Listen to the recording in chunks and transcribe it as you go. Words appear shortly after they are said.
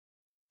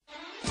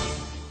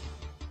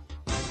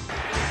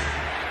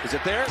Is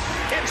it there?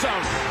 End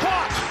zone.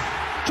 Caught.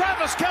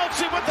 Travis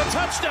Kelce with the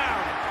touchdown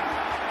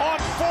on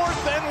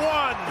 4th and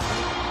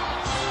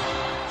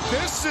 1.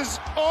 This is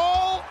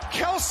all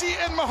Kelce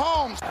and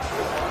Mahomes.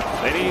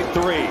 They need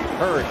 3.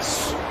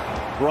 Hurts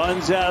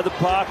runs out of the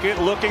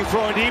pocket, looking,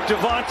 throwing deep.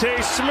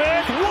 Devontae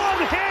Smith,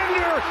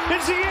 one-hander.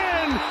 Is he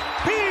in?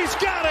 He's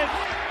got it.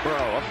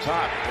 Burrow up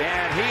top,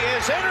 and he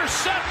is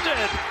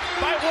intercepted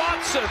by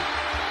Watson,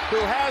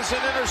 who has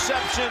an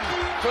interception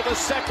for the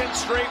 2nd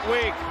straight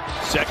week.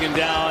 2nd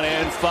down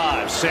and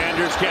 5.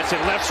 Sanders gets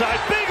it left side,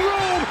 big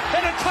room,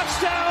 and a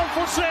touchdown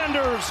for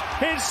Sanders.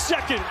 His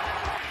 2nd.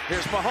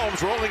 Here's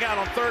Mahomes rolling out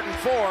on 3rd and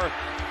 4.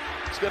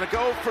 He's going to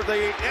go for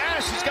the,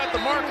 he's got the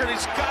marker, and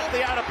he's got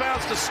the out of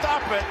bounds to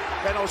stop it.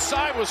 And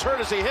Osai was hurt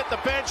as he hit the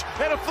bench,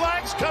 and a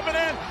flag's coming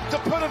in to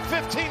put him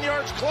 15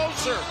 yards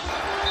closer.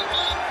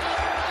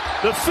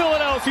 The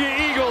Philadelphia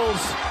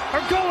Eagles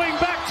are going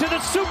back to the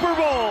Super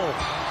Bowl.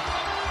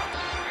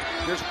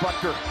 Here's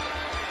Butker.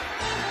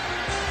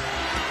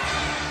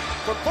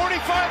 For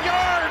 45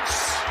 yards.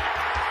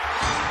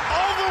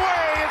 All the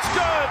way, it's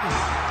good.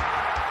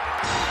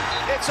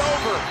 It's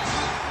over.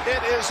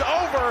 It is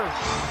over,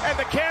 and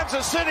the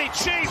Kansas City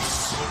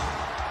Chiefs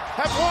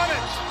have won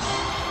it.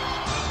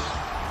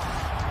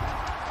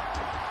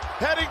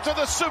 Heading to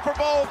the Super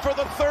Bowl for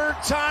the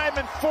 3rd time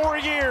in 4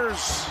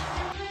 years.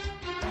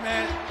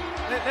 Man,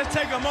 let's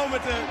take a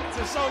moment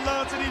to show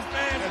love to these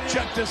fans. And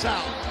check this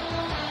out.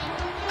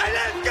 And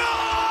let's go!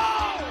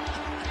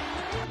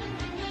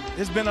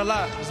 It's been a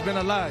lot. It's been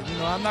a lot. You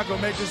know, I'm not going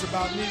to make this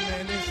about me,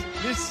 man.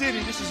 This city,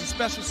 this is a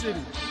special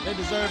city. They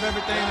deserve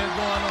everything that's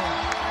going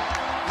on.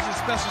 This is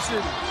a special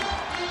city.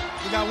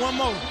 We got one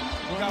more.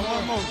 We got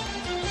one more.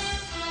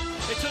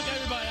 It took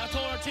everybody. I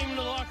told our team in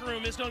the locker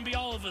room, it's going to be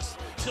all of us.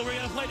 So we're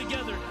going to play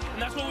together.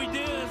 And that's what we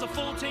did as a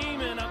full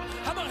team. And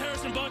how about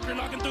Harrison Butker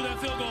knocking through that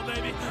field goal,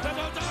 baby? That's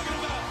what I'm talking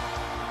about.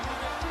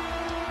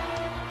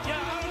 Yeah,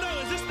 I don't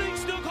know. Is this thing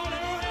still called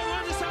Arrowhead?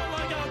 What does it sound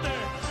like out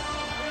there?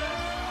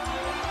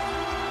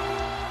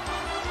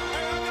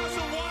 Hey, I got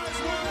some wise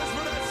words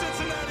for that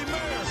Cincinnati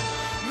mayor.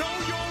 Know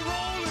your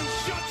role and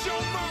shut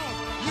your mouth,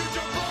 you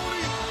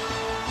jabroni.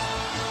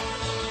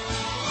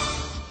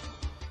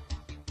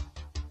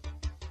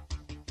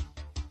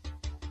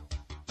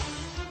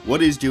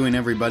 What is doing,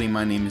 everybody?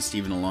 My name is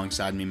Steven.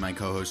 Alongside me, my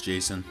co-host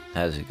Jason.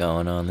 How's it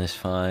going on this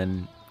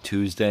fine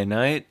Tuesday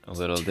night? A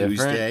little different.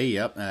 Tuesday,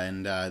 yep.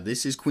 And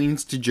this is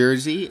Queens to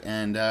Jersey,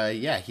 and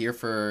here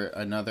for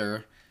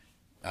another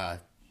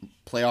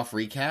playoff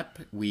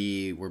recap.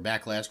 We were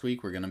back last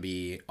week. We're going to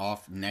be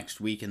off next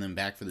week, and then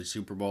back for the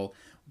Super Bowl.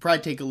 We'll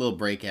probably take a little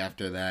break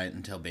after that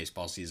until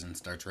baseball season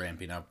starts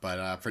ramping up.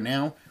 But for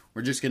now,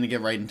 we're just going to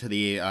get right into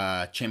the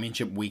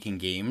championship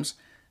weekend games.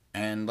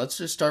 And let's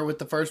just start with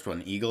the first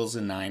one, Eagles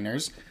and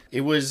Niners.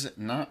 It was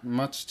not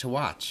much to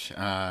watch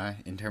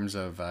in terms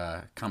of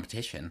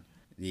competition.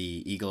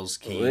 The Eagles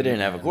came... Well, they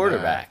didn't have a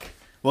quarterback.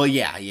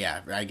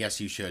 Yeah. I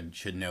guess you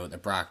should know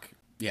that Brock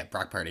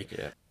Purdy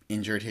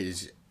injured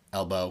his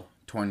elbow,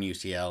 torn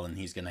UCL, and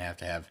he's going to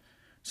have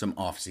some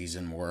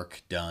off-season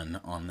work done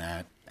on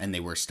that. And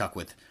they were stuck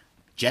with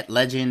Jet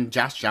legend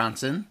Josh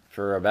Johnson.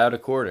 For about a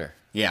quarter.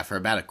 Yeah, for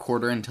about a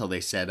quarter until they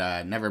said,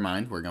 never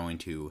mind, we're going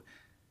to...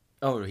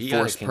 Oh, he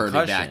forced got a concussion.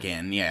 Purdy back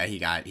in. Yeah, he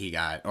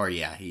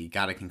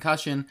got a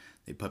concussion.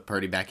 They put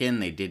Purdy back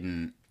in. They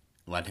didn't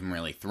let him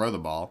really throw the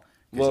ball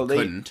because he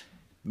couldn't.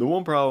 The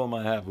one problem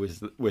I have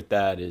with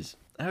that is,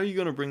 how are you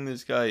going to bring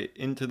this guy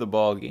into the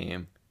ball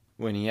game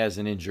when he has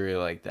an injury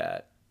like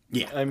that?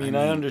 Yeah. I mean,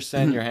 I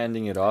understand you're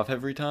handing it off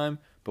every time,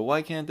 but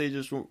why can't they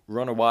just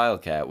run a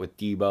wildcat with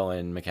Debo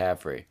and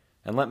McCaffrey?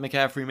 And let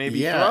McCaffrey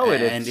maybe throw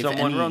it if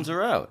someone runs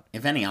her out.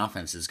 If any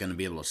offense is going to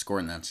be able to score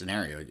in that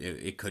scenario,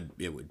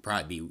 it would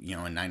probably be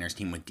a Niners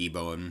team with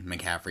Debo and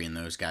McCaffrey and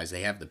those guys.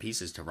 They have the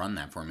pieces to run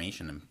that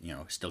formation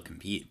and still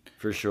compete.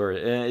 For sure.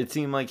 It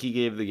seemed like he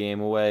gave the game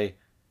away.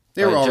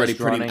 They were already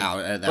pretty out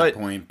at that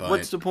point. But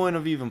what's the point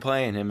of even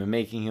playing him and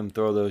making him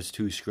throw those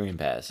 2 screen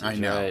passes? I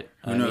know. Right?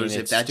 Who knows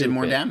if that did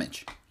more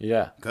damage?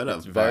 Yeah. Could have.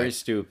 It's very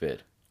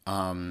stupid.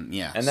 And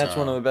that's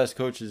one of the best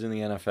coaches in the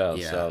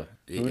NFL, so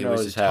who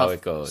knows how it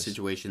goes.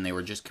 Situation. They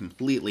were just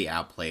completely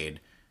outplayed,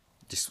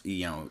 just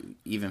even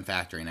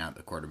factoring out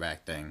the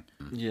quarterback thing.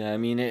 Yeah, I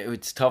mean,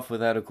 it's tough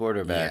without a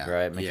quarterback,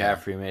 right?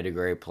 McCaffrey made a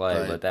great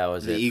play, but that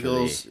was the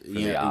Eagles, for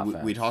the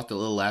offense. We talked a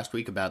little last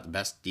week about the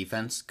best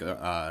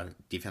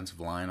defensive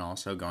line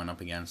also going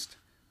up against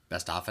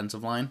best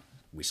offensive line.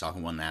 We saw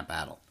who won that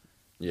battle.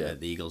 Yeah,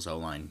 the Eagles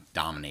O-line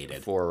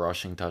dominated. 4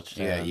 rushing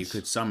touchdowns. Yeah, you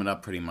could sum it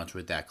up pretty much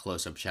with that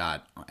close-up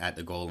shot at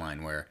the goal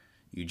line where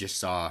you just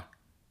saw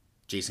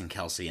Jason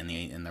Kelce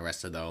and the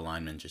rest of the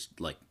O-linemen just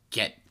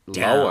get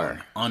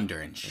down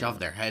under and shove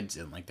their heads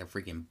in like they're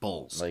freaking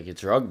bulls. Like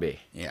it's rugby.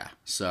 Yeah,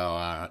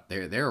 so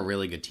they're a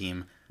really good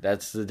team.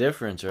 That's the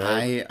difference,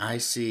 right? I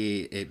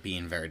see it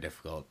being very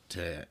difficult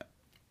to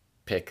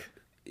pick.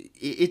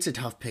 It's a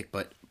tough pick,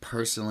 but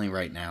personally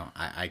right now,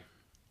 I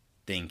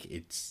think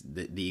it's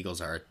the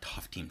Eagles are a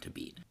tough team to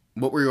beat.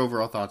 What were your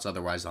overall thoughts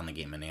otherwise on the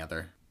game? Any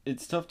other?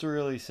 It's tough to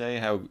really say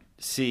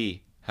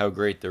how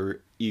great the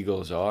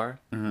Eagles are.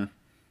 Mm-hmm.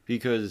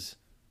 Because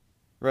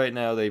right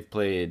now they've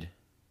played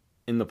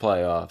in the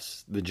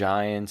playoffs the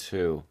Giants,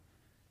 who,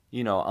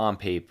 on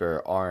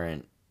paper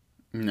aren't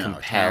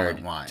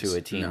compared to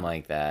a team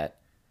like that.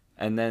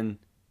 And then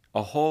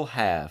a whole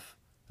half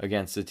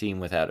against a team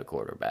without a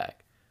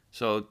quarterback.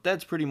 So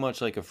that's pretty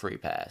much like a free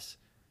pass.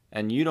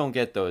 And you don't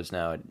get those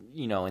now, in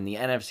the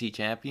NFC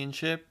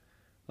Championship.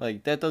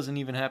 Like, that doesn't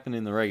even happen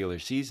in the regular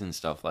season,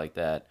 stuff like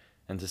that.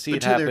 And to see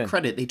it happen... But to their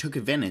credit, they took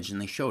advantage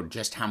and they showed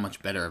just how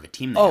much better of a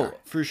team they are. Oh,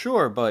 for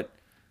sure, but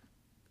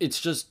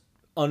it's just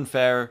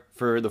unfair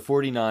for the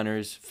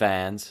 49ers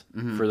fans,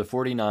 for the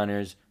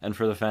 49ers, and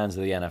for the fans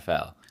of the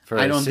NFL.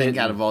 I don't think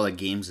out of all the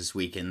games this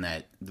weekend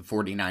that the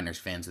 49ers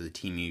fans of the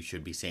team you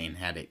should be saying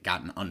had it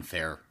got an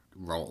unfair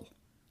role.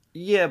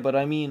 Yeah, but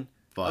I mean...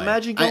 But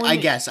imagine going... I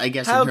guess in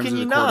terms of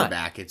the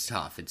quarterback, it's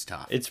tough.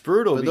 It's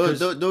brutal. But because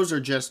those are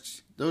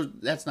just...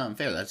 That's not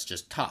unfair. That's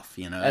just tough.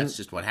 That's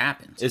just what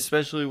happens.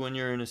 Especially when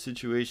you're in a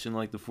situation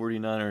like the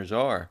 49ers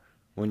are,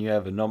 when you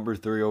have a number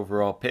 3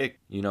 overall pick,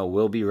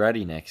 we'll be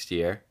ready next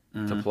year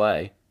to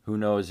play. Who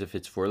knows if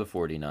it's for the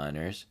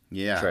 49ers?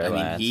 Yeah, Trey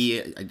Lance.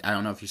 I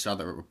don't know if you saw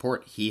the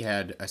report. He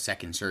had a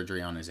second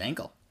surgery on his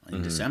ankle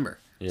in December.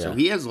 Yeah. So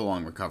he has a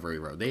long recovery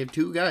road. They have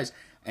 2 guys.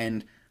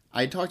 And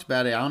I talked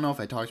about it. I don't know if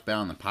I talked about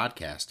it on the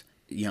podcast.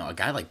 A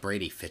guy like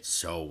Brady fits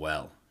so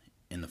well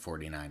in the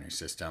 49ers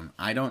system.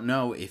 I don't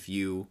know if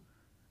you,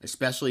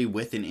 especially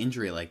with an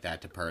injury like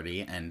that to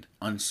Purdy and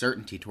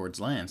uncertainty towards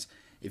Lance,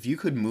 if you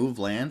could move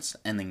Lance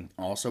and then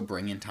also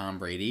bring in Tom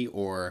Brady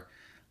or,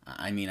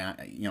 and maybe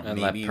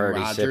let Purdy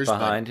Rodgers, sit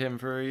behind him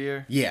for a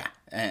year? Yeah,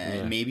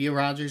 maybe a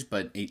Rodgers,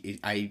 but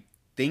I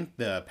think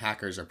the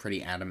Packers are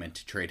pretty adamant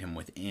to trade him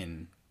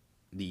within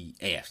the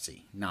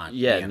AFC, not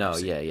the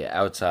NFC.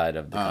 Outside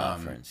of the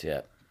conference,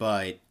 yeah.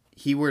 But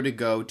he were to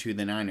go to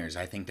the Niners,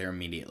 I think they're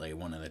immediately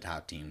one of the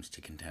top teams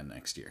to contend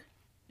next year,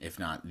 if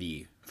not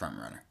the front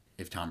runner.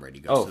 If Tom Brady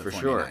goes to the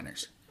 49ers.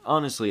 Sure.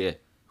 Honestly,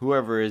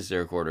 whoever is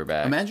their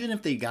quarterback. Imagine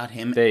if they got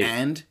him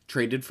and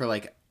traded for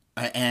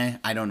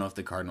I don't know if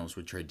the Cardinals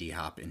would trade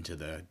D-Hop into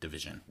the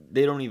division.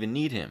 They don't even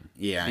need him.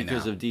 Yeah, I know.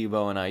 Because of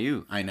Debo and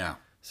Ayuk. I know.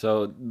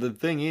 So the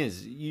thing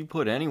is, you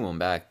put anyone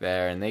back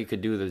there and they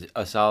could do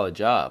a solid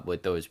job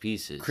with those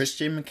pieces.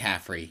 Christian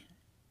McCaffrey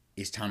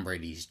is Tom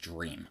Brady's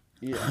dream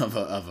of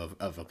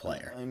a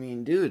player. I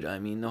mean, dude,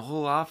 the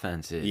whole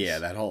offense is. Yeah,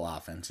 that whole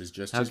offense is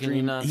just his dream. How can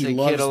you not he say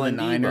loves Kittle the and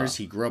Niners. Debo?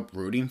 He grew up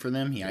rooting for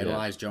them. He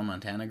idolized Joe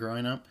Montana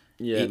growing up.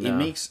 Yeah, it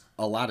makes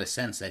a lot of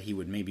sense that he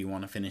would maybe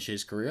want to finish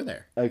his career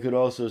there. I could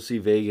also see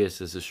Vegas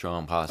as a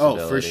strong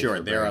possibility. Oh, for sure.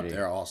 They're up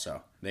there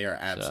also. They are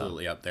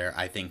absolutely up there.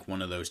 I think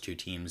one of those 2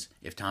 teams,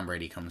 if Tom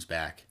Brady comes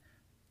back,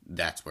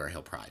 that's where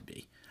he'll probably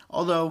be.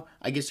 Although,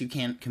 I guess you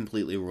can't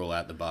completely rule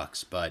out the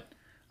Bucs, but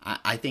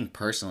I think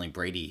personally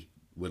Brady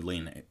would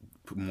lean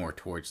more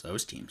towards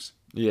those teams.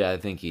 Yeah, I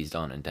think he's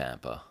done in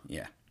Tampa.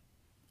 Yeah.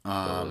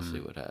 So we'll see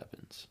what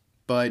happens.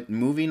 But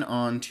moving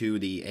on to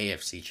the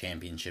AFC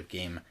Championship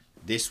game,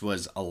 this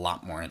was a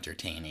lot more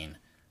entertaining.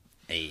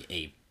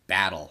 A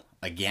battle,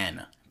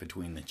 again,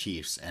 between the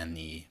Chiefs and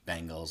the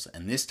Bengals.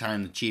 And this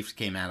time the Chiefs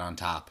came out on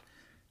top.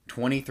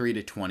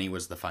 23-20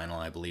 was the final,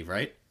 I believe,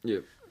 right?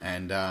 Yep.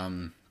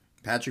 And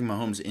Patrick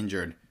Mahomes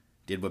injured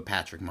did what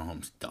Patrick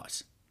Mahomes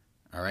does.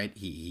 All right?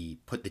 He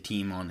put the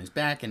team on his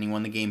back and he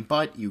won the game.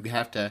 But you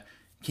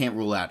can't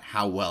rule out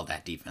how well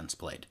that defense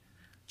played.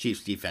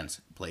 Chiefs defense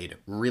played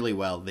really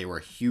well. They were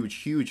a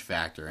huge, huge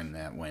factor in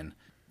that win.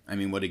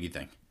 What did you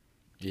think?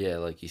 Yeah,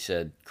 like you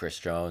said, Chris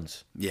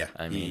Jones. Yeah.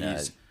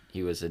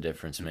 He was a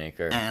difference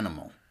maker.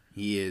 Animal.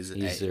 He's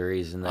the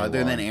reason they other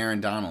won. than Aaron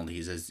Donald,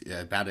 he's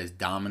about as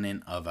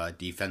dominant of a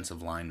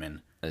defensive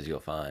lineman as you'll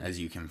find. As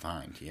you can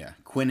find, yeah.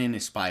 Quinnen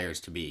aspires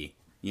to be,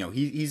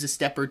 he's a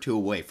step or 2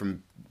 away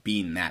from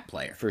being that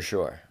player. For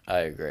sure. I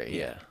agree,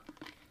 yeah.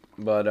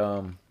 But,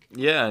 the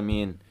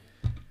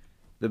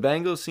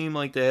Bengals seemed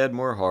like they had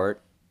more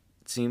heart.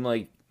 It seemed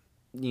like,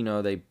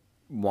 they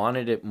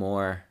wanted it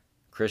more.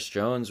 Chris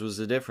Jones was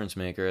the difference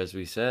maker, as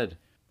we said.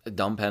 A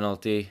dumb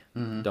penalty.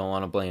 Mm-hmm. Don't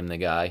want to blame the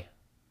guy.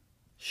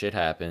 Shit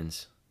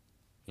happens.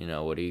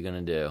 What are you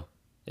going to do?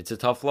 It's a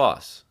tough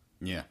loss.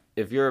 Yeah.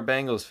 If you're a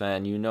Bengals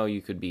fan,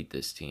 you could beat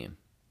this team.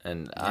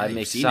 And I'm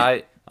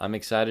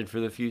excited for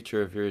the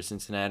future if you're a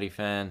Cincinnati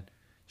fan,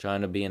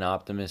 trying to be an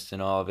optimist in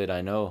all of it.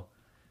 I know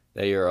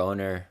that your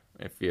owner,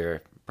 if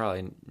you're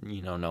probably,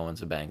 no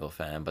one's a Bengal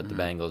fan, but the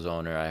Bengals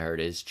owner, I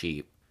heard, is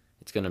cheap.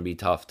 It's going to be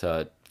tough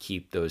to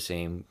keep those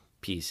same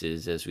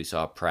pieces as we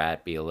saw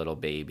Pratt be a little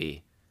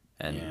baby.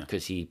 And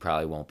because he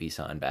probably won't be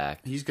signed back.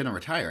 He's going to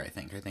retire, I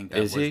think. I think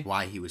that was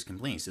why he was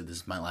complaining. He said, this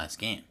is my last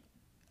game.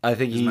 I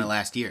think this is my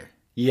last year.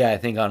 Yeah, I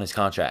think on his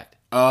contract.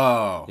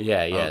 Oh.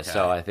 Yeah. Okay.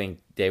 So I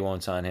think they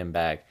won't sign him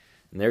back.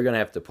 And they're going to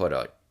have to put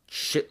a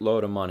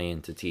shitload of money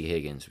into T.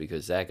 Higgins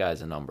because that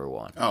guy's a number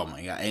 1. Oh,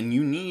 my God. And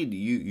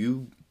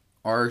you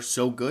are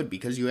so good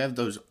because you have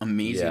those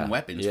amazing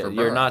weapons for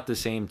Burrow. You're not the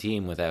same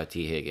team without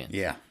T. Higgins.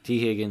 Yeah. T.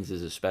 Higgins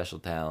is a special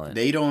talent.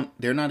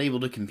 They're not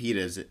able to compete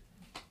as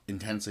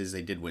intensely as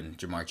they did when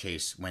Jamar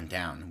Chase went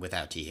down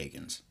without T.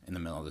 Higgins in the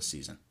middle of the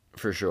season.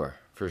 For sure.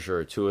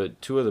 Two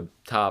of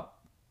the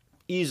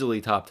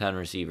easily top 10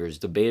 receivers,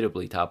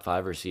 debatably top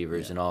 5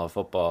 receivers in all of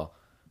football.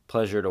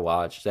 Pleasure to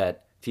watch.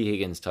 That T.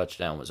 Higgins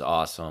touchdown was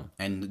awesome.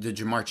 And the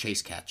Jamar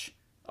Chase catch.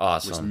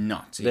 Awesome. Was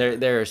nuts.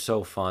 They're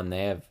so fun.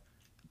 They have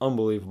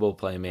unbelievable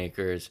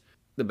playmakers.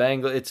 The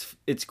Bengals,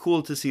 it's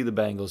cool to see the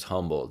Bengals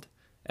humbled.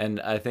 And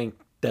I think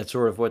that's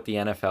sort of what the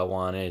NFL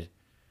wanted.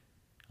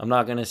 I'm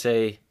not going to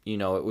say, it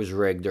was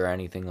rigged or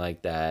anything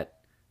like that.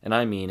 And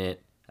I mean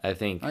it. I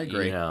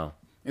agree.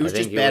 It was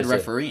just bad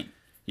refereeing.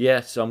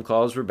 Some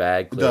calls were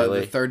bad,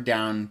 clearly. The third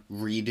down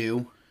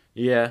redo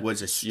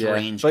was a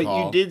strange call.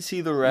 But you did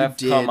see the ref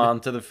come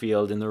onto the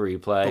field in the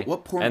replay. But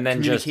what poor and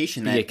then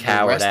communication just be that a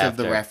coward the rest after. of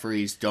the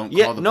referees don't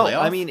call the play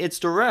off? I mean, it's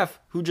the ref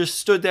who just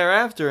stood there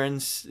after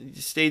and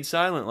stayed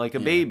silent like a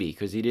baby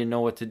because he didn't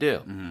know what to do.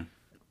 Mm-hmm.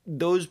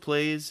 Those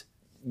plays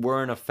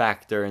weren't a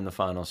factor in the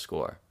final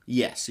score.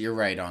 Yes, you're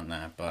right on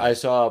that. But I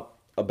saw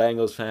a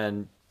Bengals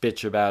fan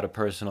bitch about a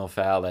personal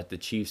foul that the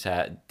Chiefs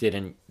had. They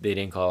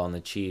didn't call on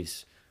the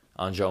Chiefs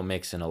on Joe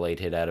Mixon, a late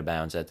hit out of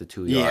bounds at the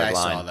 2-yard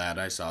line.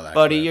 I saw that.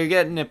 Buddy, you're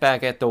getting it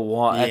back at the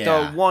 1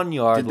 yard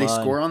line. Did they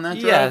score on that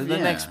drive? Yeah, the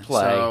next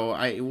play.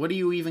 So what are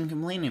you even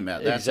complaining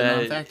about? That's a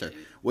non-factor.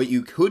 What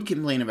you could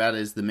complain about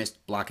is the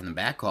missed block in the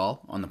back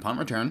call on the punt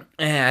return.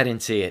 I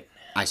didn't see it.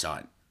 I saw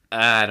it.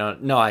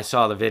 I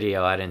saw the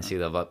video. I didn't see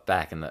the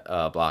block in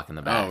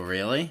the back. Oh,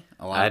 really?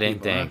 I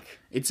didn't think.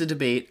 It's a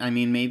debate. I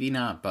mean, maybe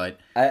not, but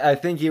I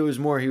think it was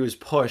more he was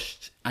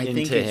pushed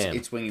into him.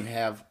 It's when you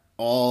have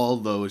all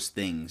those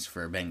things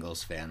for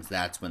Bengals fans,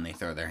 that's when they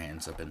throw their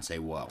hands up and say,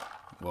 whoa,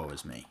 woe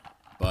is me.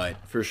 But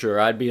for sure,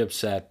 I'd be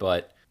upset,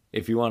 but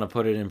if you want to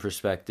put it in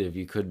perspective,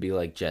 you could be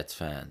like Jets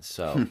fans.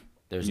 So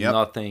there's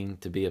nothing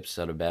to be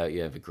upset about.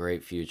 You have a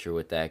great future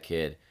with that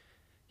kid.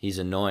 He's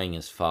annoying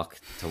as fuck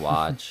to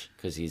watch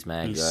because he's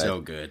mad he's good. He's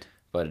so good.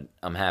 But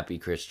I'm happy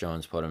Chris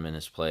Jones put him in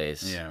his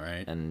place. Yeah,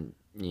 right. And,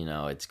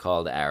 it's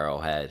called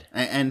Arrowhead.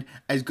 And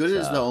as good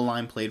as the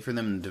O-line played for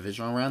them in the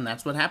divisional round,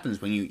 that's what happens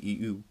when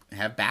you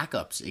have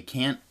backups. It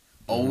can't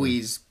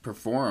always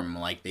perform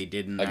like they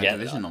did in that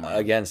divisional round.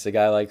 Against a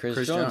guy like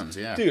Chris Jones.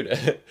 Yeah.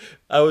 Dude,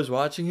 I was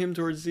watching him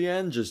towards the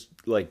end, just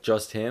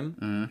him.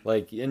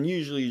 Mm-hmm. And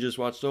usually you just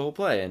watch the whole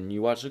play, and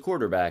you watch the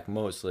quarterback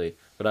mostly.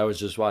 But I was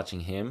just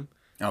watching him.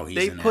 Oh, he's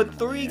they an put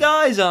animal, 3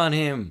 guys on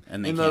him.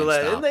 And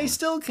they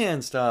still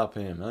can't stop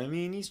him. I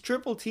mean, he's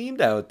triple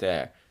teamed out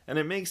there. And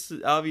it makes,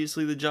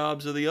 obviously, the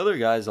jobs of the other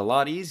guys a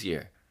lot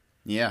easier.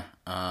 Yeah.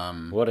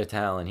 What a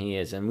talent he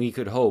is. And we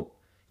could hope.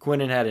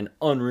 Quinnen had an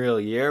unreal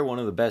year, one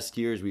of the best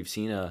years we've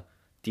seen a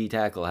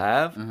D-tackle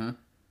have. Mm-hmm.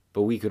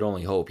 But we could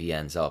only hope he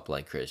ends up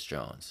like Chris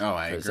Jones. Oh,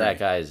 I agree. Because that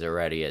guy is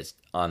already as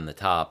on the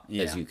top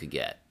as you could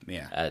get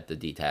Yeah. at the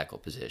D-tackle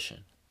position.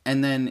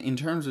 And then in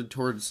terms of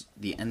towards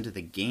the end of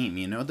the game,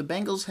 the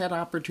Bengals had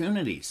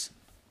opportunities.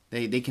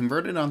 They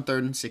converted on 3rd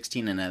and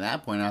 16, and at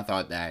that point I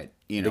thought that,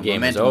 the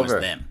game momentum was over.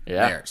 was them.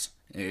 Yeah. Theirs.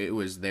 It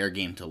was their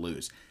game to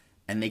lose.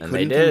 And they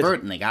couldn't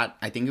convert, and they got,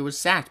 I think it was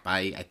sacked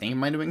by, I think it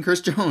might have been Chris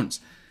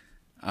Jones.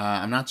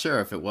 I'm not sure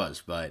if it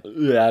was, but...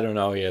 Yeah, I don't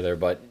know either,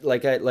 but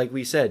like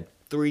we said,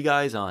 3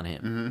 guys on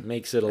him. Mm-hmm.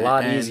 Makes it a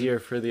lot easier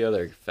for the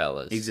other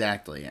fellas.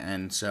 Exactly,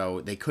 and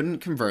so they couldn't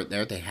convert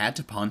there. They had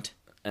to punt.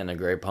 And a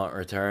great punt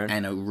return.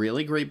 And a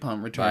really great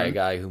punt return. By a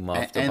guy who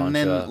muffed a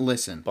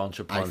bunch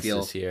of punts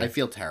this year. I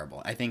feel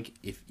terrible. I think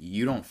if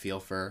you don't feel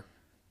for,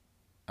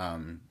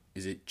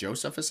 is it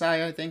Joseph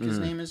Asai, I think his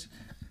name is?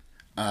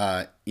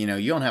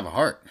 You don't have a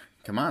heart.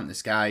 Come on,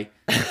 this guy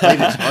played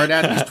his heart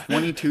out. He's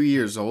 22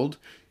 years old.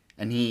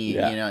 And he,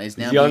 is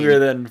now... He's younger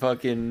than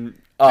fucking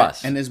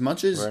us. And as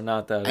much as... We're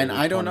not that... And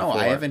I don't know.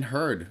 I haven't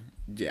heard...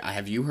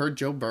 Have you heard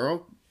Joe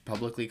Burrow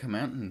publicly come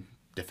out and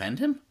defend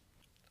him?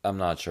 I'm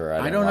not sure.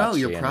 I don't know.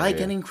 You're probably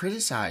getting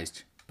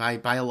criticized by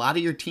a lot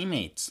of your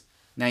teammates.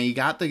 Now, you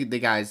got the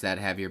guys that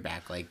have your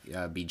back, like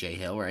B.J.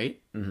 Hill, right?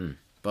 Mm-hmm.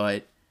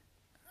 But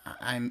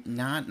I'm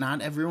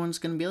not everyone's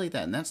going to be like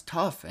that. And that's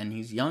tough. And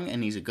he's young,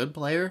 and he's a good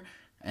player.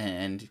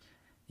 And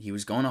he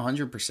was going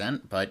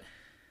 100%. But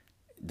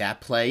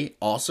that play,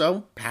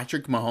 also,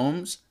 Patrick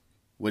Mahomes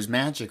was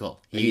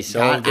magical. He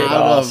got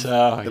out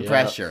of the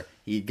pressure.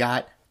 He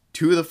got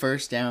to the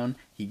first down.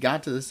 He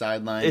got to the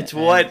sideline. It's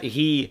what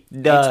he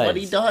does. It's what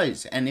he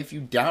does. And if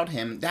you doubt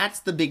him, that's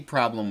the big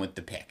problem with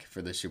the pick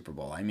for the Super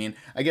Bowl. I mean,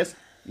 I guess,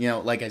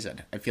 like I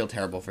said, I feel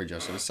terrible for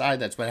Joseph Asai.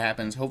 That's what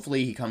happens.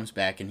 Hopefully he comes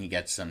back and he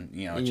gets some,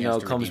 a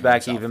chance to comes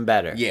back himself. Even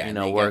better.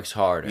 Yeah. Works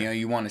harder.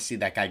 You want to see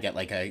that guy get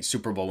like a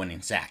Super Bowl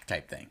winning sack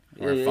type thing.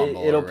 Or a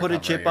fumble. It'll put a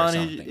chip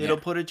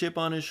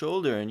on his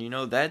shoulder.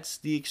 And, that's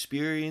the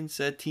experience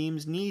that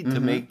teams need to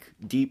make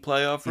deep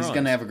playoff runs. He's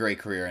going to have a great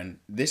career, and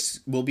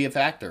this will be a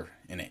factor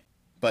in it.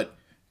 But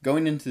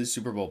going into the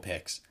Super Bowl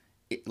picks,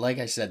 like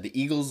I said, the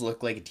Eagles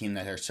look like a team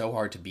that are so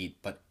hard to beat,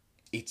 but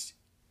it's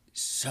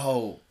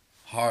so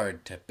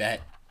hard to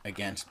bet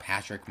against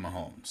Patrick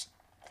Mahomes.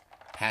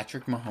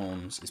 Patrick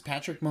Mahomes is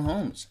Patrick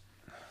Mahomes.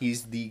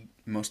 He's the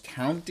most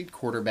talented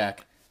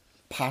quarterback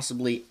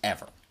possibly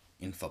ever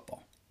in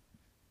football.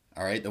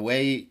 All right, the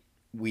way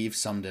we've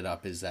summed it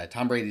up is that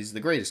Tom Brady is the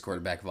greatest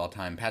quarterback of all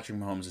time. Patrick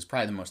Mahomes is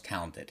probably the most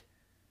talented.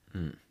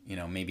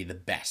 Maybe the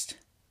best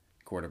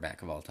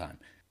quarterback of all time.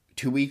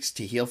 2 weeks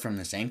to heal from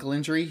this ankle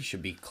injury. He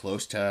should be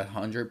close to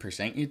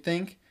 100%, you'd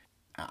think.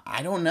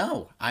 I don't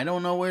know. I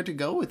don't know where to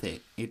go with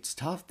it. It's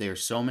tough.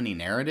 There's so many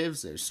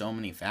narratives. There's so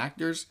many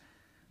factors.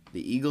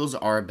 The Eagles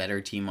are a better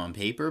team on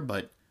paper,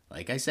 but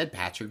like I said,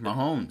 Patrick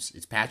Mahomes.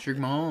 It's Patrick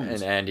Mahomes.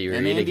 And Andy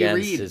Reid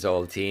against his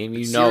old team.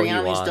 You know he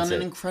wants it. Sirianni's done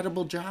an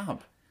incredible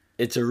job.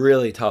 It's a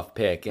really tough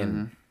pick,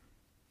 and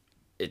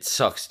it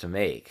sucks to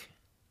make.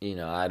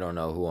 I don't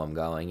know who I'm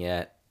going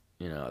yet.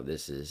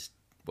 This is,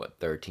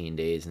 13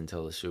 days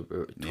until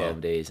the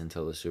 12 days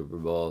until the Super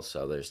Bowl,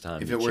 so there's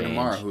time to change. If it were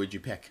tomorrow, who would you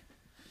pick?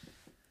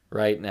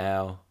 Right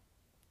now,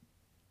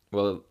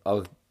 well,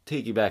 I'll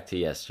take you back to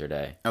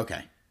yesterday.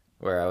 Okay.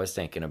 Where I was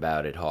thinking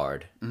about it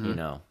hard,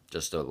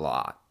 just a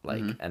lot,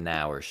 like an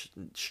hour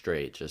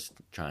straight, just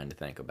trying to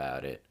think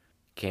about it.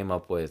 Came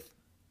up with,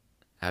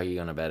 how are you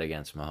going to bet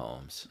against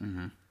Mahomes?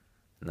 And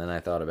then I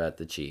thought about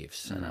the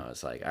Chiefs, and I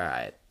was like, all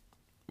right,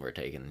 we're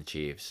taking the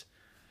Chiefs.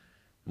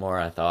 More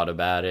I thought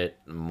about it,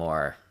 the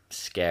more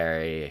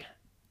scary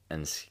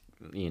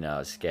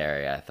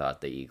scary I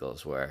thought the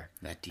Eagles were.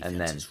 That defense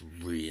and then is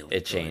really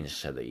it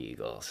changed to the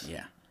Eagles.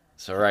 Yeah.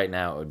 So right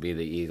now it would be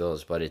the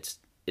Eagles, but it's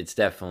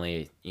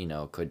definitely,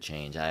 could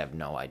change. I have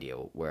no idea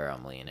where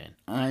I'm leaning.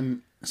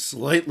 I'm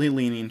slightly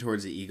leaning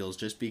towards the Eagles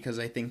just because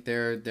I think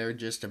they're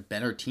just a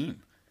better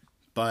team.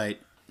 But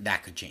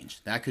that could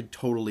change. That could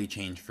totally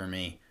change for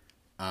me.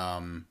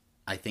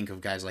 I think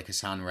of guys like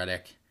Hassan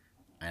Reddick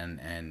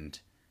and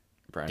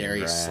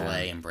Darius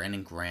Slay and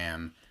Brandon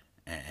Graham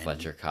and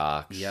Fletcher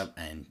Cox. Yep,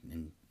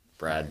 and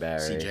Bradbury.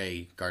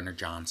 CJ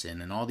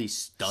Gardner-Johnson and all these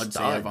studs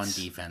they have on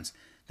defense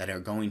that are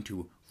going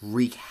to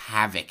wreak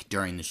havoc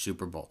during the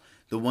Super Bowl.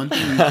 The one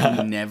thing you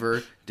can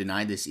never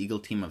deny this Eagle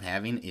team of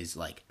having is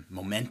like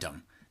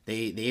momentum.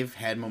 They've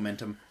had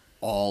momentum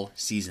all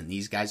season.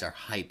 These guys are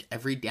hyped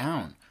every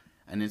down.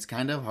 And it's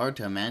kind of hard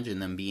to imagine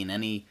them being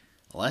any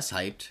less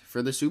hyped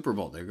for the Super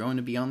Bowl. They're going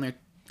to be on their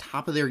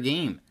top of their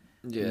game.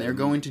 Yeah. And they're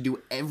going to do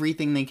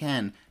everything they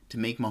can to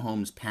make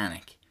Mahomes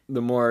panic.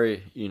 The more,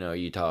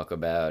 you talk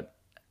about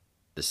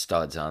the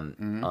studs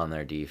on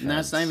their defense. And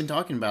that's not even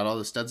talking about all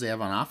the studs they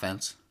have on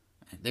offense.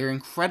 They're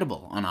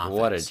incredible on offense.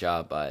 What a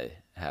job by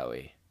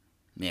Howie.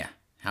 Yeah.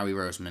 Howie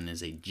Roseman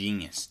is a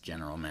genius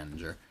general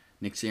manager.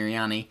 Nick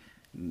Sirianni,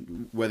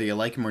 whether you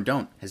like him or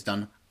don't, has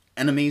done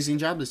an amazing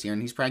job this year,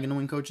 and he's probably going to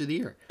win Coach of the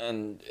Year.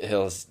 And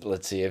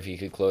let's see if he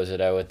could close it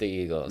out with the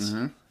Eagles.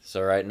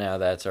 So right now,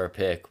 that's our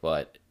pick,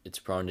 but it's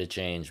prone to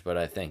change, but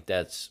I think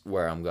that's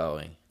where I'm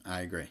going.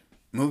 I agree.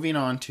 Moving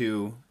on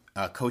to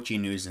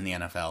coaching news in the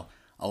NFL.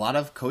 A lot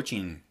of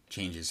coaching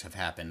changes have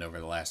happened over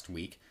the last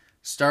week.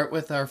 Start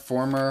with our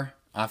former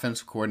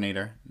offensive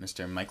coordinator,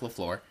 Mr. Mike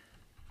LaFleur,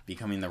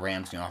 becoming the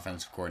Rams' new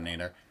offensive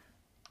coordinator.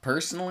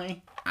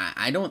 Personally,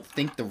 I don't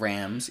think the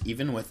Rams,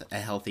 even with a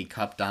healthy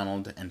Kupp,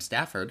 Donald, and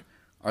Stafford,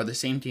 are the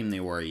same team they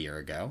were a year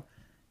ago.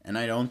 And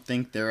I don't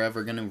think they're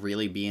ever going to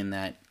really be in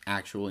that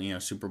actual,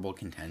 Super Bowl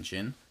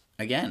contention.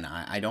 Again,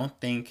 I don't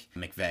think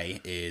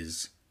McVay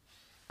is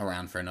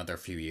around for another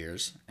few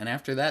years. And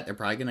after that, they're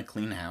probably going to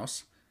clean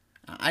house.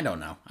 I don't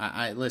know.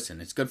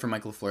 Listen, it's good for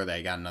Mike LaFleur that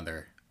he got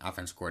another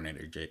offense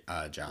coordinator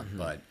job,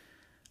 but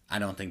I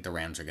don't think the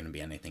Rams are going to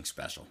be anything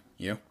special.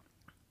 You?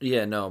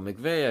 Yeah, no,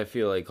 McVay I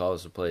feel like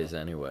calls the plays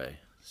anyway.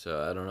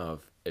 So I don't know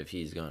if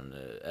he's going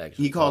to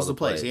actually calls the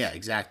plays. Yeah,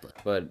 exactly.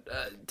 But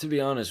to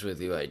be honest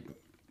with you, I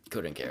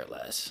couldn't care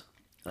less.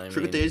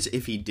 Truth is,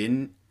 if he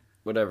didn't...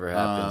 Whatever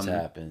happens,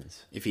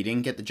 happens. If he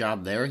didn't get the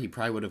job there, he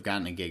probably would have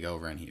gotten a gig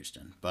over in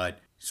Houston. But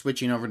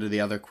switching over to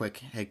the other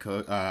quick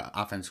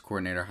offensive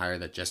coordinator hire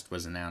that just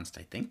was announced,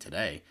 I think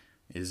today,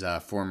 is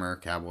former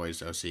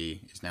Cowboys OC,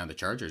 is now the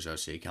Chargers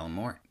OC, Kellen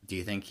Moore. Do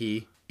you think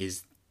he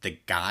is the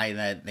guy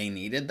that they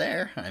needed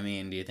there? I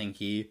mean, do you think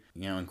he,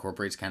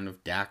 incorporates kind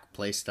of Dak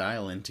play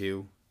style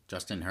into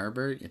Justin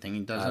Herbert? You think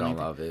he does? I don't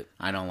love it.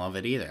 I don't love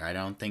it either. I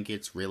don't think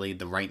it's really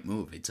the right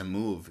move. It's a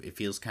move. It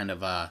feels kind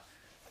of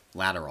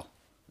lateral.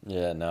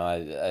 Yeah, no,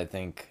 I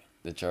think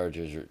the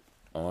Chargers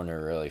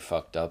owner really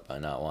fucked up by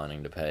not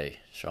wanting to pay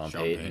Sean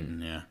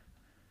Payton. Yeah.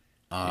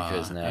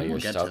 Because now you're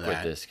stuck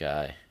with this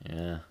guy.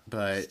 Yeah.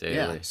 But, Staley.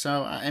 yeah.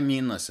 So, I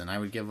mean, listen, I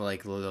would give,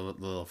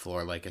 little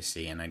floor like a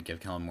C, and I'd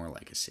give Kellen Moore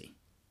like a C.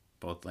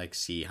 Both,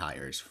 C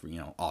hires, for,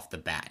 off the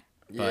bat.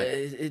 But, yeah,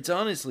 it's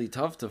honestly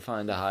tough to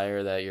find a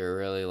hire that you're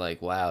really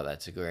like, wow,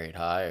 that's a great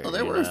hire. Well,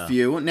 there were a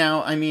few.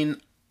 Now, I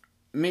mean,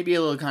 maybe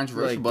a little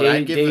controversial, but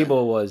I'd give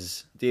Dable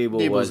was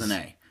an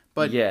A.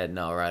 But yeah,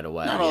 no, right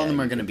away. Not all of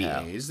them are going to be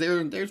A's.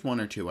 There's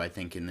one or two, I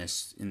think, in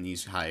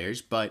these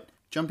hires. But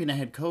jumping to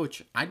head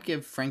coach, I'd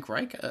give Frank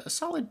Reich a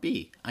solid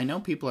B. I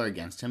know people are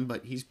against him,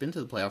 but he's been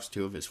to the playoffs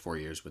 2 of his 4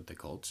 years with the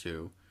Colts,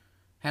 who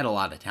had a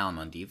lot of talent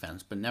on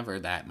defense, but never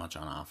that much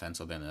on offense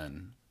other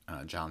than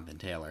Jonathan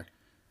Taylor.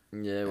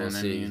 Yeah, we'll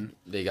see.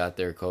 They got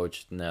their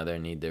coach, now they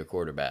need their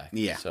quarterback.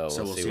 Yeah, so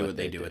we'll see what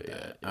they do with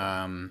that.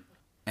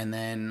 And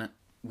then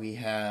we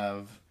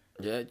have...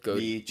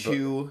 the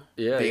two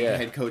big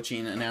head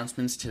coaching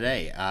announcements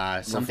today.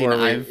 Something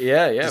I've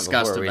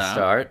discussed before we about.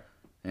 Start.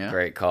 Yeah.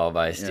 Great call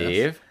by Steve.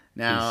 Yes.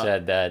 Now, he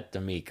said that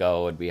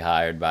DeMeco would be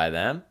hired by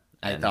them.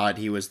 I thought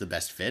he was the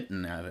best fit,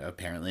 and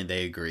apparently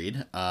they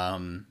agreed.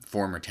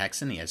 Former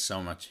Texan, he has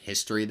so much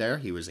history there.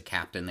 He was a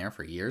captain there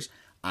for years.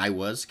 I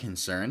was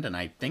concerned, and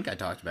I think I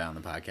talked about it on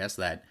the podcast,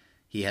 that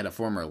he had a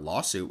former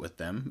lawsuit with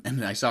them.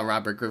 And I saw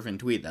Robert Griffin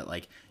tweet that,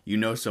 like, you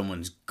know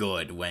someone's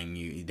good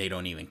when they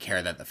don't even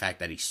care that the fact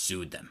that he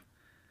sued them.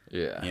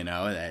 Yeah. You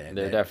know?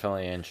 They're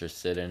definitely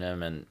interested in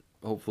him, and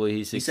hopefully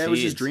he succeeds. He said it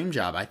was his dream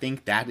job. I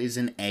think that is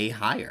an A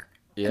hire.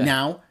 Yeah.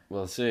 Now,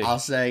 we'll see. I'll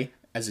say,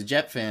 as a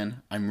Jet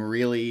fan, I'm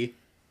really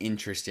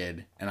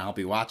interested, and I'll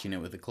be watching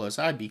it with a close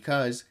eye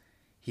because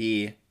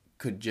he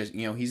could just,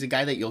 he's a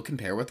guy that you'll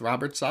compare with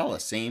Robert Saleh.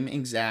 Same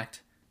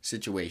exact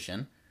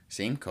situation,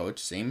 same coach,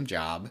 same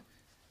job,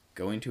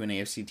 going to an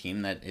AFC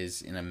team that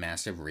is in a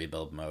massive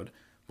rebuild mode.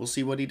 We'll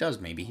see what he does.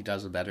 Maybe he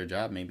does a better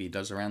job. Maybe he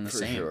does around the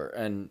same. For sure.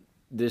 And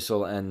this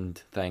will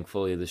end,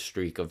 thankfully, the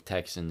streak of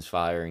Texans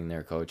firing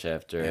their coach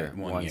after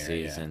one year,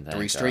 season. Yeah.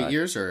 3 straight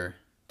years or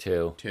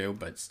 2? 2,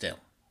 but still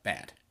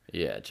bad.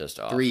 Yeah, just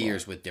awful. 3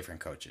 years with different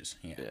coaches.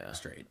 Yeah.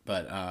 Straight.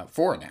 But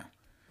 4 now.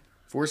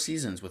 4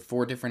 seasons with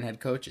 4 different head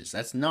coaches.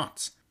 That's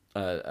nuts.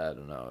 I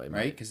don't know.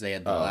 Right? Because they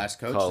had the last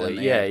coach. Culley.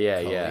 Then they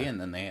had Culley,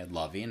 and then they had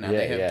Lovey, and now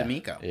they have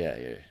DeMeco.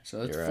 Yeah.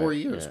 So that's 4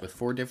 years with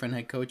 4 different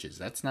head coaches.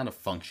 That's not a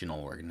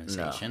functional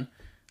organization.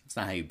 No. It's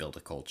not how you build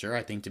a culture.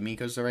 I think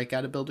DeMeco's the right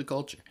guy to build a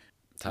culture.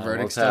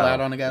 Verdict's still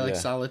out on a guy like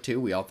Saleh, too.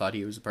 We all thought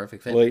he was a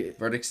perfect fit.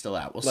 Verdict's still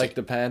out. We'll see. Like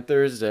the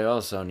Panthers, they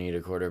also need a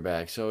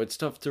quarterback. So it's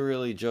tough to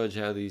really judge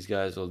how these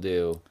guys will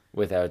do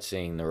without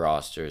seeing the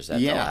rosters that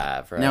they'll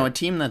have. Right? Now, a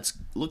team that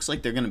looks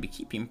like they're going to be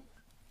keeping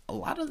a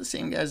lot of the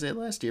same guys they had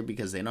last year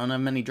because they don't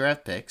have many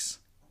draft picks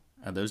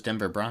are those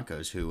Denver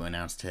Broncos, who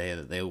announced today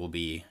that they will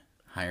be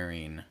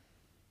hiring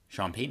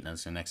Sean Payton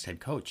as their next head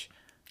coach.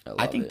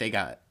 I think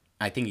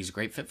he's a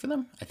great fit for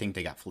them. I think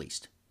they got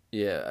fleeced.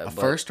 Yeah, a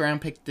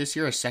first-round pick this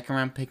year, a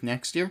second-round pick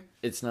next year.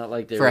 It's not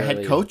like for a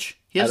head coach.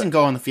 He doesn't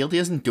go on the field. He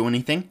doesn't do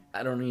anything.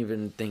 I don't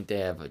even think they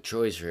have a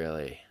choice,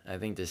 really. I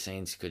think the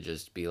Saints could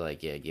just be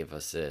like, "Yeah, give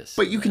us this."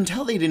 But you can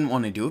tell they didn't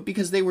want to do it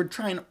because they were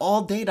trying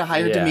all day to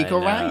hire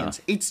DeMeco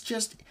Ryans. It's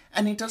just,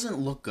 and it doesn't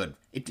look good.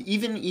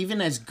 Even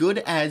as good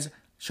as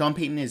Sean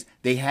Payton is,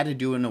 they had to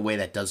do it in a way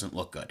that doesn't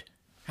look good.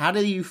 How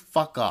do you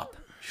fuck up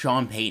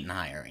Sean Payton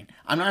hiring?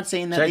 I'm not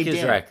saying that they did. Check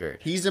his record.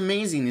 He's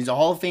amazing. He's a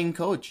Hall of Fame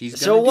coach.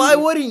 So why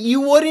wouldn't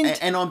you?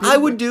 Wouldn't? And on paper, I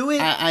would do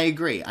it. I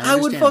agree. I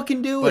would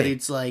fucking do it. But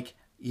it's like,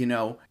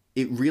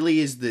 it really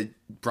is the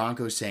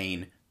Broncos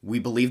saying, we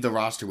believe the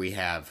roster we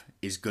have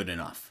is good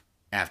enough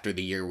after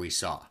the year we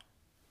saw.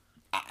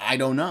 I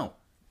don't know.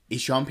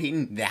 Is Sean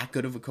Payton that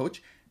good of a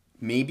coach?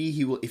 Maybe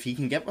he will. If he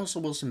can get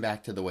Russell Wilson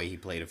back to the way he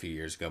played a few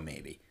years ago,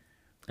 maybe.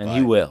 And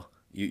he will.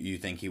 You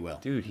think he will?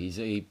 Dude, he's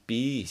a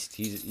beast.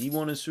 He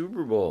won a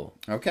Super Bowl.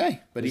 Okay,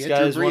 but this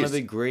guy is one of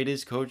the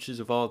greatest coaches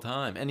of all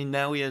time, and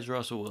now he has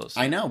Russell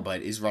Wilson. I know,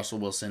 but is Russell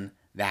Wilson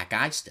that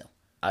guy still?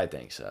 I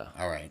think so.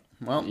 All right.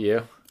 Well,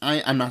 you?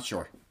 I'm not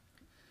sure.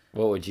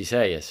 What would you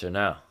say, yes or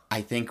no?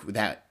 I think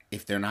that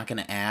if they're not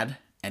going to add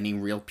any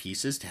real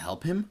pieces to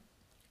help him,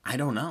 I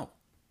don't know.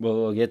 Well,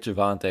 we'll get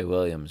Javonte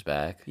Williams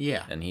back.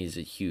 Yeah, and he's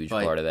a huge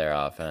part of their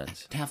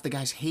offense. Half the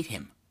guys hate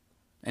him.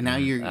 And now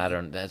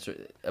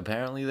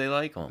apparently they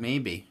like him.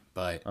 Maybe,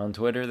 but on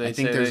Twitter I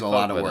think there's a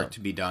lot of work to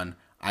be done.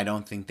 I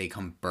don't think they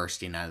come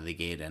bursting out of the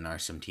gate and are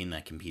some team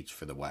that competes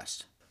for the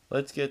West.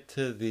 Let's get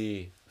to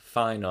the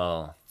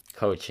final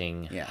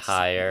coaching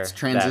hire. It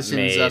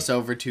transitions us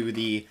over to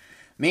the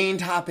main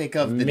topic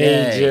of the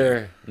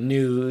major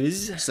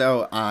news.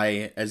 So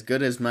as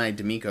good as my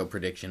DeMeco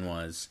prediction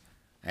was,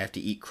 I have to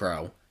eat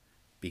crow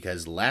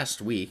because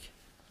last week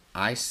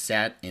I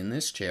sat in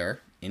this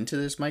chair into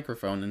this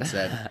microphone and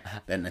said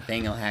that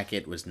Nathaniel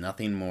Hackett was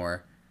nothing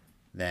more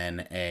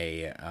than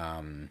a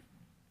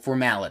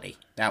formality.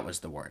 That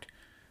was the word.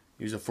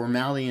 It was a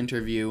formality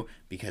interview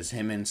because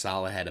him and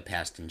Saleh had a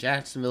past in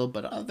Jacksonville,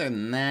 but other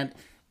than that,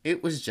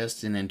 it was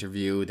just an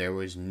interview. There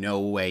was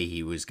no way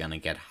he was going to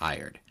get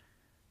hired.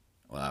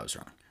 Well, I was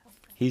wrong.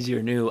 He's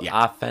your new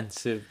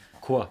offensive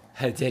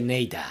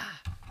coordinator.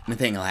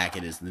 Nathaniel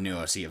Hackett is the new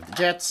OC of the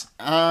Jets.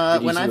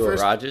 Did you see what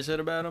Rodgers said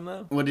about him,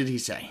 though? What did he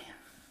say?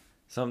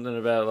 Something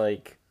about,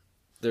 like,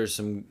 there's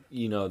some,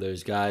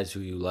 there's guys who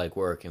you like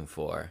working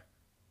for,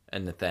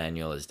 and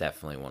Nathaniel is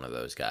definitely one of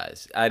those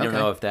guys. I don't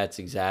know if that's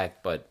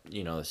exact, but,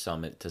 to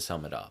sum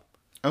it up.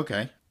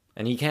 Okay.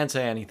 And he can't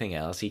say anything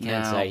else. He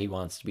can't say he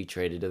wants to be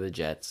traded to the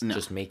Jets. No.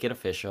 Just make it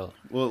official.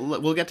 Well,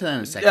 we'll get to that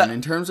in a second.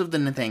 In terms of the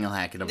Nathaniel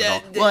Hackett of it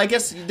all, well, I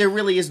guess there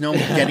really is no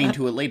getting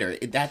to it later.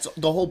 That's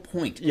the whole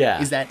point. Yeah.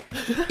 Is that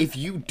if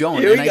you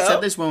don't, and I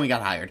said this when we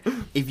got hired,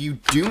 if you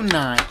do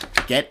not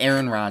get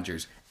Aaron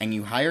Rodgers and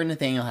you hire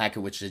Nathaniel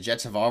Hackett, which the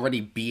Jets have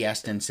already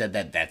BS'd and said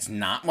that that's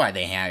not why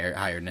they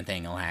hired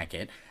Nathaniel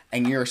Hackett,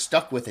 and you're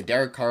stuck with a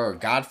Derek Carr or,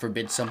 God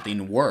forbid,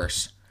 something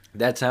worse,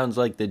 That sounds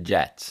like the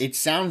Jets. It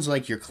sounds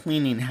like you're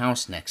cleaning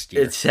house next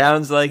year. It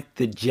sounds like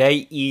the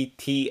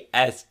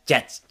Jets,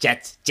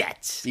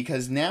 Jets.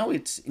 Because now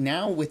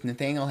with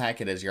Nathaniel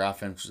Hackett as your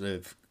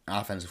offensive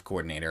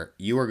coordinator,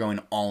 you are going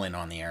all in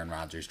on the Aaron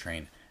Rodgers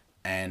train.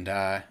 And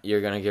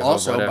you're going to give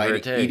also up whatever by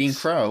it takes. eating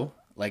crow,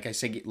 like I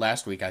said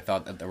last week, I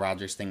thought that the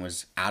Rodgers thing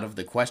was out of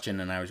the question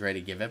and I was ready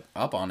to give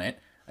up on it.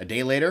 A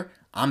day later,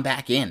 I'm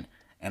back in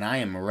and I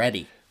am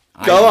ready.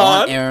 I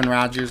want Aaron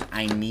Rodgers.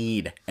 I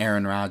need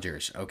Aaron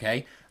Rodgers,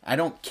 okay? I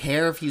don't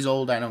care if he's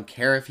old. I don't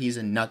care if he's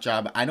a nut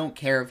job. I don't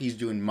care if he's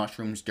doing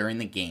mushrooms during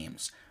the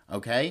games,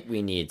 okay?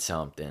 We need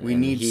something.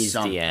 He's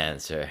the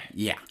answer.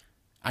 Yeah.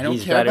 I don't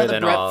care about the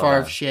Brett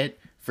Favre shit.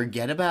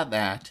 Forget about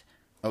that,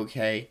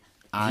 okay?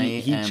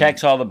 He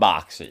checks all the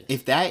boxes.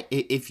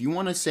 If you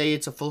want to say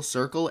it's a full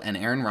circle and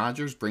Aaron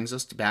Rodgers brings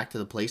us back to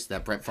the place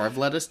that Brett Favre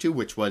led us to,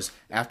 which was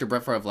after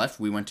Brett Favre left,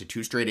 we went to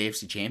 2 straight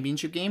AFC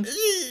Championship games.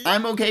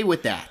 I'm okay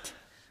with that.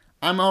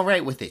 I'm all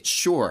right with it.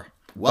 Sure,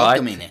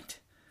 welcoming it.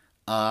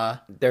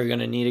 They're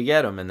gonna need to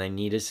get him, and they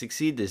need to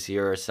succeed this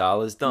year, or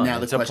Salah's done. Now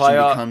the question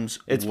becomes: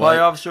 it's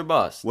playoffs or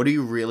bust. What are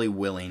you really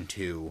willing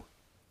to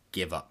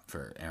give up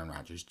for Aaron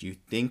Rodgers? Do you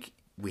think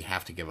we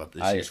have to give up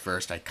this year's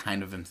first? I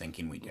kind of am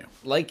thinking we do.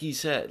 Like you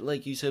said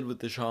with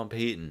the Sean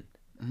Payton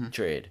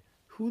trade.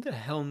 Who the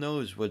hell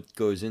knows what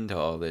goes into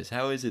all this?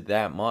 How is it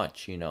that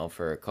much,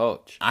 for a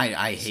coach?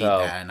 I hate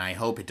that, and I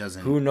hope it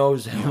doesn't. Who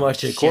knows how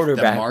much a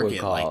quarterback would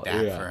call like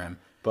that for him?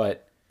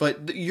 But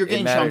you're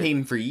getting Sean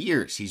Payton for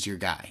years. He's your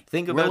guy.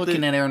 We're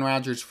looking at Aaron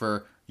Rodgers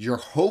for. You're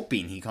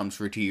hoping he comes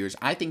for 2 years.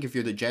 I think if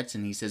you're the Jets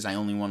and he says I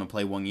only want to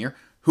play 1 year,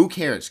 who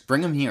cares?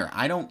 Bring him here.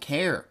 I don't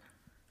care.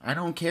 I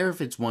don't care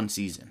if it's 1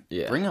 season.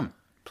 Yeah. Bring him.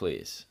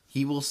 Please.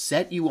 He will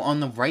set you on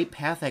the right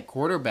path at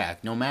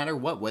quarterback, no matter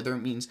what. Whether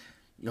it means,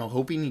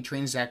 hoping he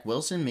trains Zach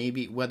Wilson,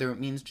 maybe whether it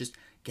means just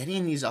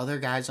getting these other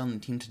guys on the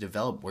team to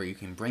develop, where you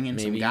can bring in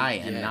some guy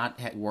and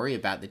not worry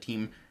about the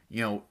team,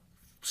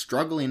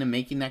 struggling and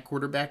making that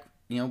quarterback,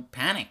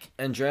 panic.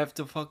 And draft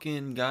a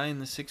fucking guy in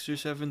the 6th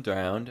or 7th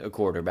round, a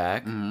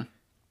quarterback. Mm-hmm.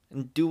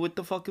 And do what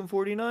the fucking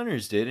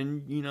 49ers did.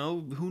 And,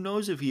 who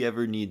knows if he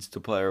ever needs to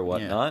play or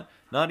whatnot.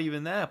 Yeah. Not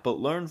even that, but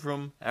learn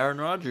from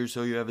Aaron Rodgers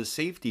so you have a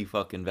safety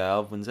fucking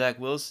valve when Zach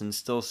Wilson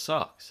still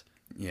sucks.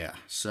 Yeah,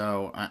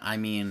 so, I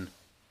mean...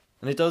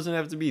 And it doesn't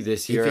have to be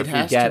this year if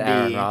we get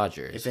Aaron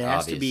Rodgers, if it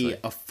has to be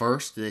a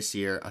first this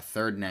year, a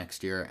third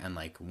next year, and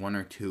 1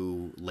 or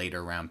 2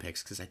 later round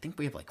picks, because I think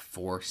we have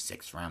 4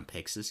 6th round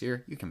picks this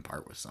year. You can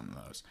part with some of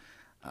those.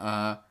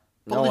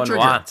 No one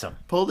wants them.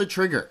 Pull the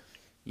trigger.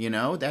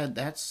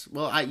 That's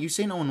you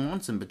say no one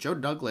wants him, but Joe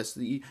Douglas,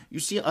 you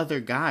see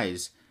other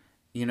guys,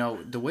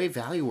 the way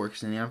value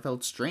works in the NFL,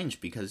 it's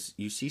strange because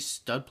you see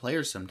stud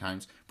players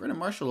sometimes. Brandon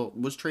Marshall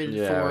was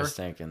traded for I was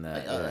thinking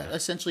that,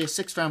 essentially a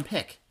 6th round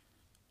pick.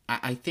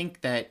 I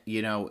think that,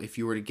 if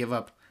you were to give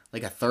up a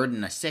 3rd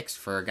and a 6th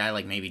for a guy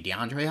like maybe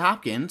DeAndre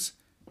Hopkins,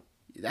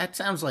 that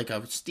sounds like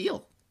a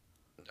steal.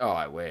 Oh,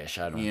 I wish.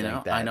 I don't think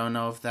that. I don't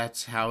know if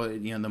that's how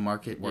the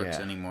market works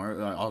anymore.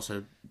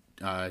 Also,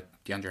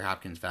 DeAndre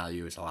Hopkins'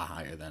 value is a lot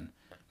higher than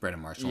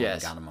Brandon Marshall.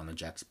 Yes. Got him on the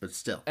Jets, but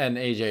still. And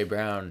A.J.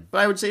 Brown. But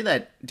I would say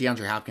that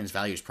DeAndre Hopkins'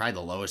 value is probably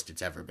the lowest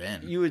it's ever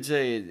been. You would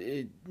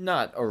say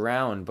not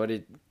around,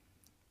 but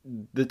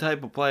the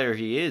type of player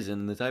he is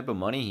and the type of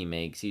money he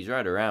makes, he's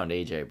right around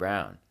A.J.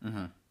 Brown.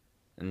 Mm-hmm.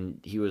 And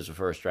he was a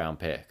 1st round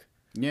pick.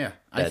 Yeah,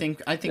 I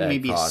think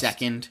maybe a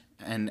 2nd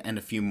and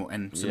a few more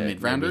and some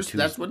mid-rounders.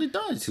 That's what it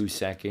does. 2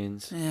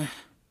 seconds. Yeah.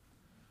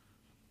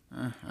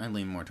 I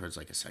lean more towards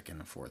a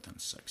 2nd, a 4th, and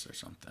 6th or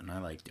something. I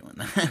like doing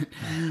that.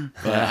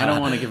 But I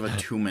don't want to give up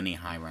too many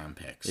high-round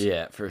picks.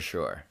 Yeah, for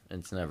sure.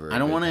 It's never. I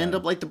don't want to end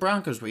up like the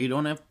Broncos,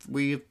 where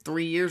we have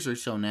 3 years or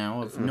so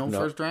now of no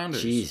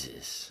first-rounders.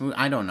 Jesus.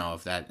 I don't know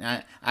if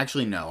that...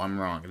 Actually, no, I'm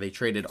wrong. They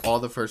traded all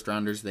the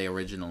first-rounders they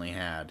originally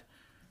had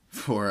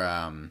for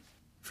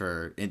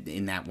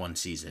in that 1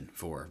 season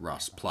for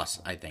Russ.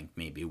 Plus, I think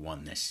maybe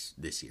 1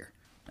 this year.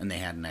 And they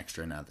had an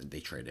extra now that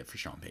they traded for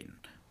Sean Payton.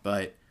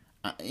 But...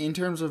 in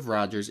terms of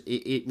Rodgers,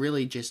 it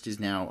really just is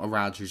now a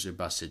Rodgers or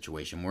bust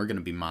situation. We're going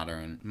to be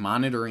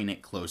monitoring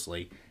it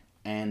closely.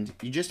 And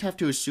you just have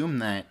to assume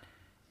that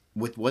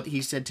with what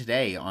he said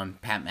today on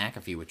Pat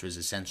McAfee, which was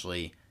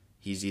essentially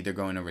he's either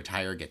going to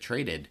retire or get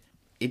traded,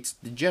 it's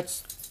the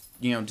Jets'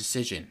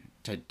 decision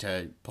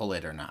to pull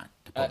it or not,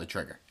 to pull the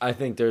trigger. I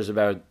think there's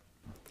about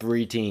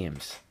 3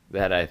 teams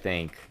that I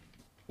think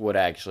would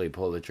actually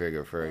pull the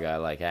trigger for a guy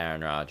like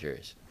Aaron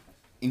Rodgers.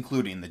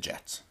 Including the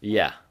Jets.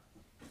 Yeah.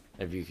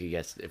 If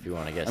you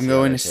want to guess. I'm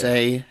going to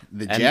say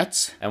the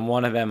Jets. And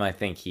one of them, I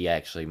think he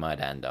actually might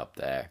end up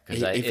there.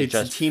 If it's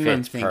the team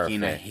I'm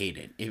thinking, I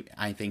hate it.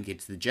 I think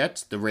it's the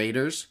Jets, the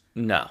Raiders.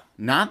 No.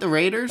 Not the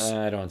Raiders?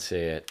 I don't see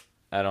it.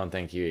 I don't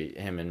think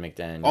him and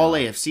McDaniel. All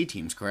AFC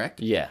teams, correct?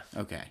 Yeah.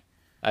 Okay.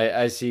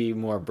 I see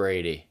more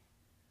Brady.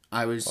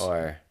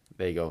 Or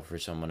they go for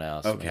someone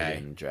else maybe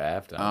in the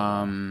draft.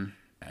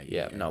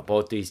 No,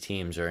 both these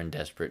teams are in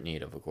desperate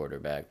need of a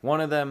quarterback.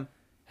 One of them...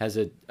 I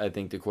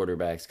think the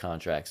quarterback's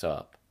contract's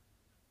up.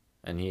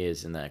 And he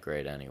isn't that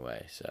great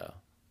anyway, so.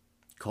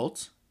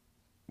 Colts?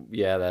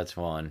 Yeah, that's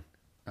one.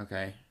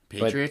 Okay.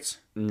 Patriots?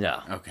 But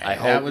no. Okay. I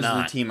hope that was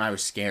not. the team I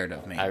was scared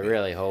of, maybe. I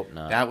really hope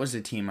not. That was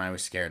the team I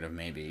was scared of,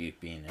 maybe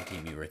being a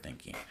team you were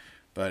thinking.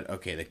 But,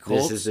 okay, the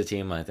Colts. This is the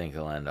team I think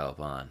he'll end up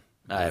on.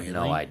 I have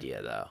no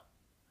idea, though.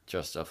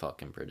 Just a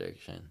fucking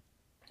prediction.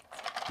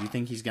 Do you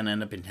think he's going to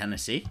end up in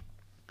Tennessee?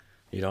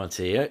 You don't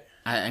see it?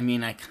 I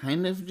mean, I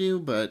kind of do,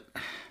 but...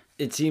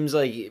 It seems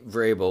like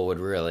Vrabel would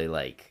really,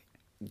 like,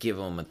 give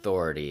him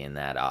authority in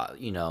that,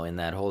 in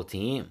that whole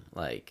team.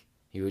 Like,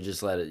 he would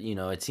just let it,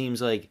 it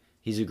seems like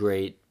he's a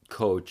great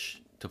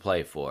coach to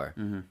play for.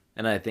 Mm-hmm.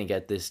 And I think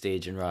at this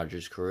stage in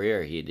Rodgers'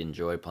 career, he'd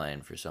enjoy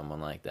playing for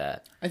someone like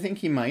that. I think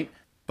he might,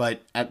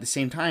 but at the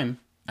same time,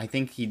 I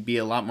think he'd be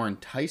a lot more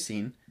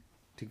enticing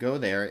to go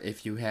there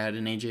if you had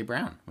an A.J.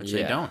 Brown, which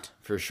they don't.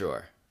 For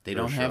sure. They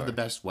don't have the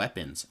best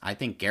weapons. I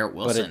think Garrett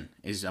Wilson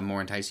is a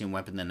more enticing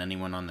weapon than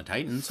anyone on the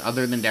Titans,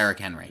 other than Derrick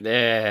Henry.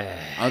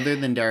 Other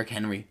than Derrick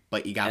Henry,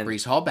 but you got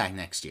Breece Hall back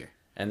next year.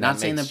 And not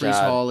saying that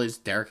Breece Hall is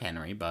Derrick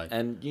Henry, but...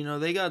 And,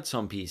 they got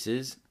some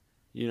pieces.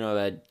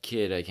 That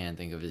kid, I can't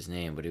think of his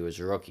name, but he was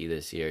a rookie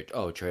this year.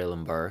 Oh,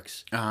 Treylon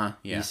Burks. Yeah.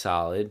 He's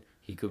solid.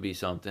 He could be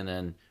something.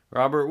 And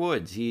Robert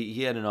Woods,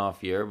 he had an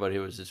off year, but it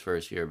was his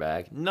first year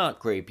back. Not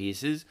great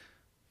pieces.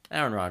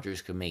 Aaron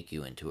Rodgers could make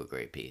you into a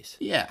great piece.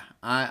 Yeah,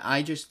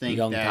 I just think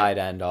young tight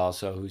end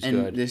also who's good.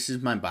 And this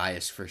is my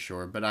bias for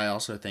sure, but I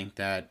also think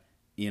that,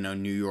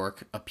 New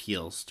York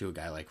appeals to a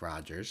guy like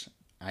Rodgers.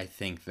 I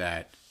think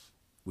that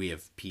we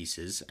have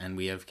pieces and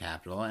we have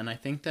capital, and I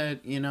think that,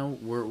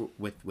 we're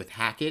with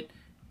Hackett,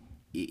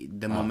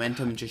 the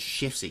momentum just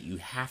shifts it. You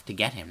have to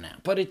get him now.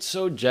 But it's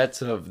so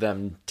Jets of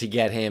them to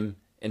get him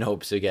in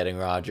hopes of getting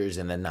Rodgers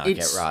and then not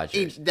get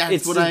Rodgers.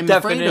 That's what I'm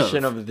afraid of. It's the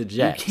definition of the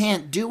Jets. You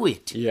can't do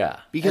it.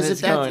 Yeah. Because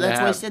if that's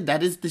why I said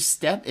that is the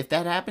step. If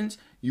that happens,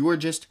 you are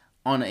just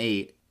on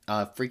a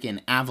freaking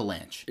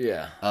avalanche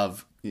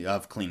of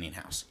cleaning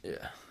house.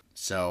 Yeah.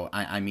 So,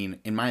 I mean,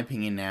 in my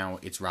opinion now,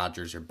 it's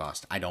Rodgers or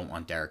bust. I don't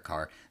want Derek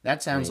Carr.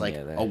 That sounds like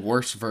a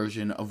worse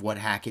version of what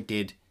Hackett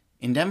did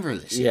in Denver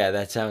this year. Yeah,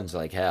 that sounds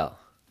like hell.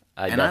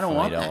 I don't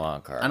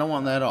want Carr. I don't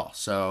want that at all.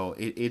 So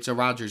it's a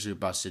Rodgers or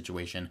bust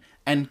situation,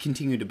 and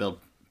continue to build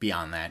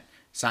beyond that.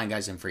 Sign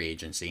guys in free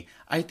agency.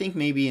 I think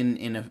maybe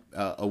in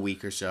a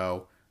week or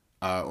so,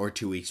 or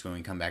 2 weeks when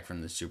we come back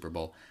from the Super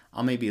Bowl,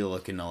 I'll maybe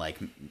look into like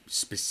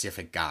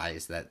specific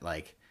guys that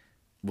like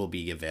will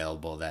be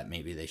available that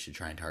maybe they should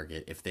try and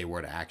target if they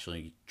were to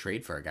actually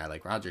trade for a guy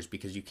like Rodgers,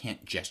 because you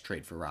can't just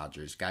trade for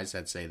Rodgers. Guys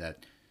that say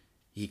that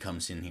he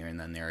comes in here and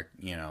then they're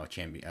a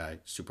champion,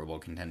 Super Bowl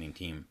contending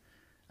team.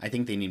 I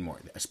think they need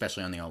more,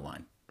 especially on the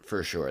O-line.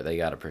 For sure. They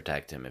got to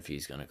protect him if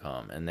he's going to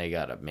come. And they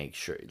got to make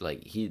sure,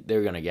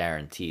 they're going to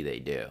guarantee they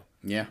do.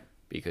 Yeah.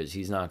 Because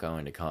he's not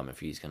going to come if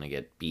he's going to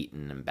get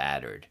beaten and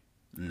battered.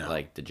 No.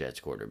 Like the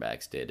Jets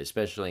quarterbacks did,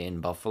 especially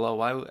in Buffalo.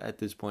 Why, at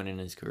this point in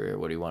his career,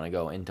 would he want to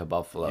go into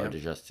Buffalo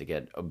to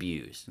get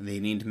abused? They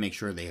need to make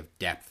sure they have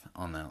depth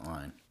on that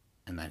line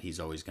and that he's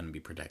always going to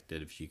be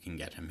protected if you can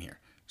get him here.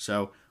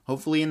 So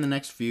hopefully in the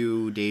next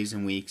few days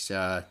and weeks,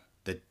 the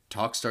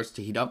talk starts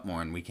to heat up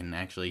more and we can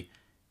actually,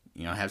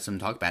 have some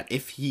talk about it.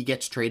 If he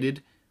gets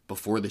traded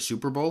before the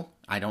Super Bowl,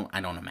 I don't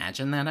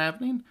imagine that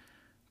happening.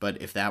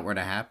 But if that were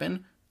to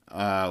happen,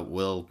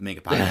 we'll make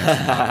a podcast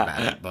and talk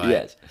about it.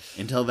 But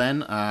until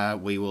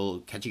then, we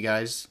will catch you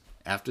guys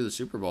after the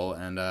Super Bowl,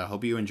 and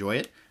hope you enjoy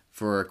it.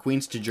 For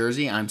Queens to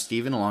Jersey, I'm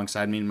Steven,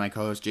 alongside me and my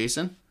co-host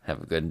Jason.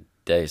 Have a good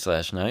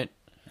day/night.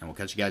 And we'll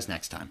catch you guys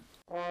next time.